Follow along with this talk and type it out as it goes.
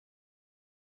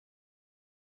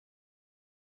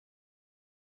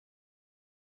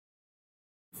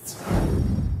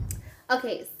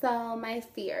Okay, so my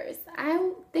fears.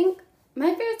 I think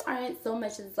my fears aren't so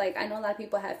much as like I know a lot of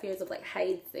people have fears of like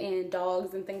heights and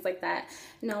dogs and things like that.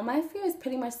 No, my fear is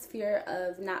pretty much fear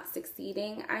of not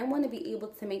succeeding. I want to be able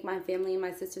to make my family and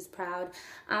my sisters proud.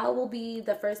 I will be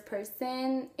the first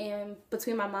person in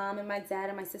between my mom and my dad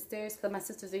and my sisters, because my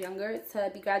sisters are younger,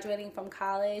 to be graduating from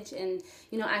college and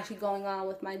actually going on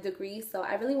with my degree. So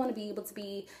I really want to be able to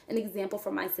be an example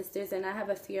for my sisters, and I have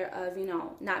a fear of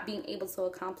not being able to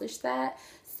accomplish that.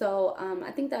 So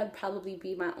I think that would probably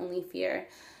be my only fear.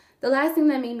 The last thing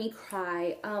that made me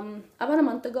cry, about a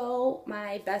month ago,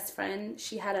 my best friend,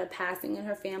 she had a passing in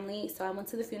her family, so I went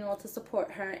to the funeral to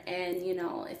support her. And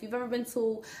if you've ever been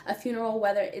to a funeral,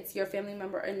 whether it's your family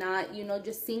member or not,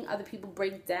 just seeing other people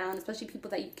break down, especially people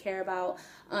that you care about,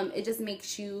 it just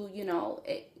makes you,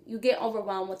 you get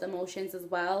overwhelmed with emotions as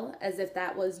well, as if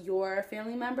that was your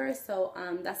family member. So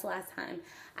that's the last time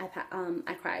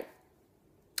I cried.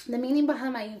 The meaning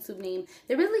behind my YouTube name,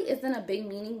 there really isn't a big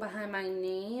meaning behind my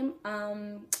name.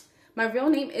 My real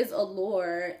name is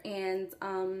Allure, and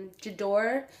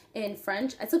J'adore in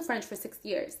French. I took French for 6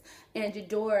 years, and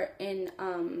J'adore in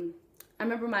I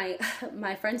remember my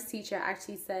my French teacher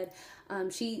actually said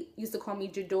she used to call me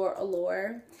J'adore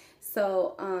Allure.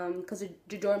 So because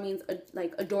J'adore means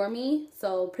like adore me,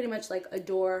 so pretty much like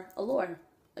adore Allure.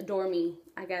 Adore me,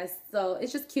 I guess. So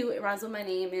it's just cute. It rhymes with my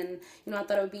name, and I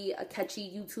thought it would be a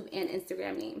catchy YouTube and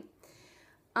Instagram name.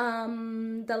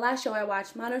 The last show I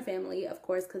watched, Modern Family, of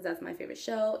course, because that's my favorite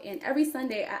show. And every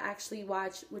Sunday I actually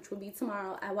watch, which will be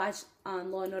tomorrow, I watch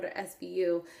Law and Order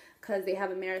SVU, because they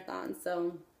have a marathon.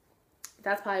 So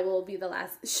that's probably will be the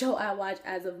last show I watch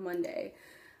as of Monday.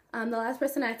 The last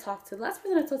person I talked to was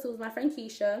my friend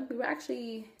Keisha. We were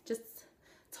actually just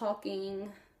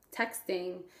talking,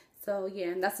 texting. So yeah,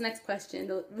 and that's the next question.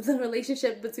 The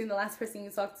relationship between the last person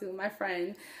you talked to, my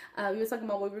friend. We were talking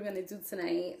about what we were gonna do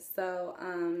tonight. So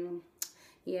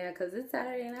yeah, because it's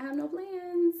Saturday and I have no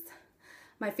plans.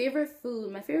 My favorite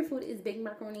food is baked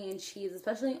macaroni and cheese,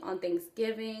 especially on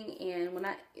Thanksgiving. And when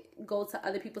I go to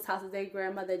other people's houses, their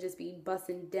grandmother just be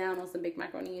busting down on some baked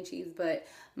macaroni and cheese. But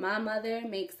my mother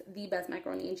makes the best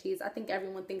macaroni and cheese. I think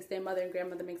everyone thinks their mother and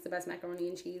grandmother makes the best macaroni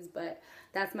and cheese, but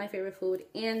that's my favorite food.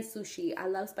 And sushi. I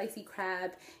love spicy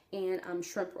crab and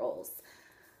shrimp rolls.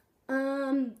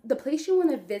 The place you want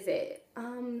to visit.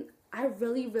 I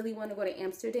really, really want to go to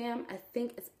Amsterdam. I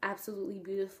think it's absolutely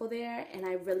beautiful there. And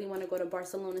I really want to go to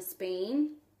Barcelona, Spain.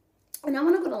 And I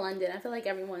want to go to London. I feel like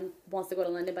everyone wants to go to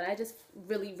London, but I just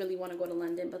really, really want to go to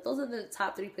London. But those are the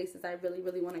top 3 places I really,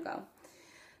 really want to go.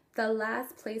 The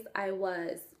last place I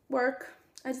was, work.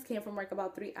 I just came from work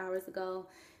about 3 hours ago.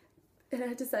 And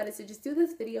I decided to just do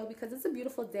this video because it's a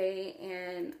beautiful day.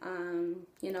 And,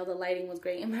 the lighting was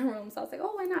great in my room. So I was like,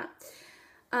 oh, why not?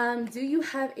 Do you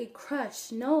have a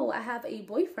crush? No, I have a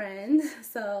boyfriend.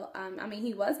 So, I mean,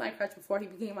 he was my crush before he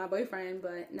became my boyfriend,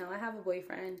 but no, I have a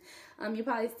boyfriend. You've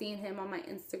probably seen him on my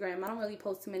Instagram. I don't really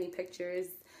post too many pictures.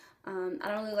 I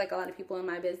don't really like a lot of people in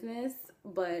my business,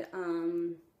 but,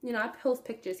 I post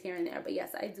pictures here and there. But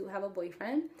yes, I do have a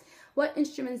boyfriend. What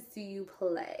instruments do you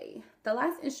play? The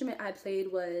last instrument I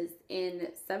played was in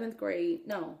 7th grade.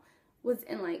 No, was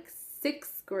in like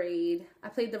 6th grade. I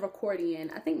played the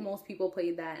accordion. I think most people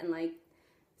played that in like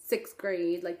 6th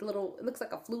grade. Like the little, it looks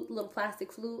like a flute, little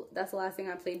plastic flute. That's the last thing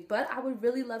I played. But I would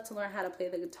really love to learn how to play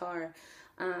the guitar.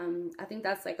 I think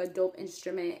that's like a dope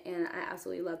instrument, and I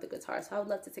absolutely love the guitar. So I would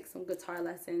love to take some guitar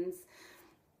lessons.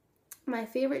 My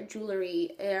favorite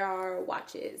jewelry are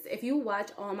watches. If you watch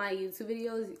all my YouTube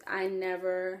videos, I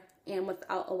never am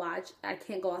without a watch. I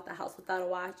can't go out the house without a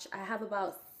watch. I have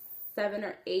about 7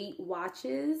 or 8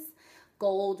 watches.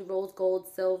 Gold, rose gold,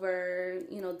 silver,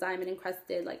 diamond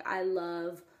encrusted. Like, I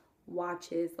love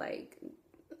watches. Like,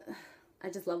 I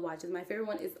just love watches. My favorite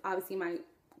one is obviously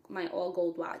my all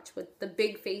gold watch with the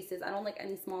big faces. I don't like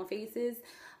any small faces.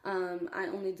 I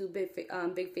only do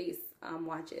big face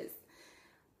watches.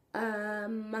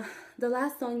 The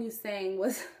last song you sang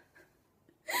was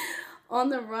On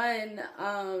the Run,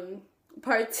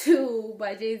 Part 2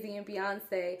 by Jay-Z and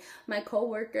Beyonce. My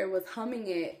coworker was humming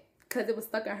it because it was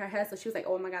stuck in her head, so she was like,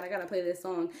 oh my god, I gotta play this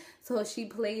song. So she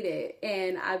played it,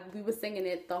 and we were singing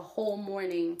it the whole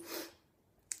morning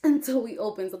until we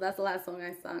opened. So that's the last song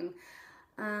I sung.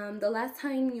 The last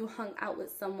time you hung out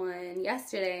with someone,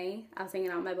 yesterday, I was hanging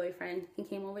out with my boyfriend. He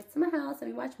came over to my house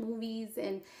and we watched movies,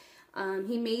 and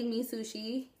he made me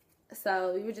sushi.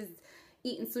 So we were just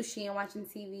eating sushi and watching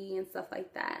TV and stuff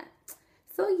like that.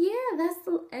 So yeah, that's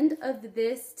the end of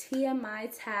this TMI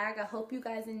tag. I hope you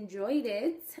guys enjoyed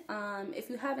it. If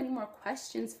you have any more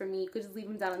questions for me, you could just leave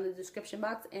them down in the description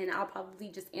box, and I'll probably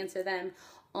just answer them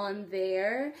on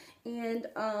there. And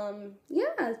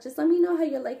yeah, just let me know how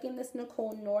you're liking this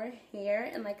Nicole Noir hair.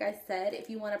 And like I said, if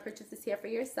you want to purchase this hair for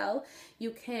yourself,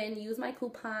 you can use my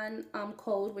coupon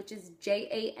code, which is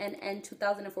JANN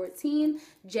 2014,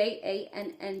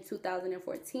 JANN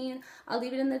 2014. I'll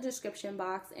leave it in the description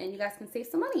box and you guys can save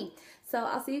some money. So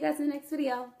I'll see you guys in the next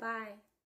video. Bye.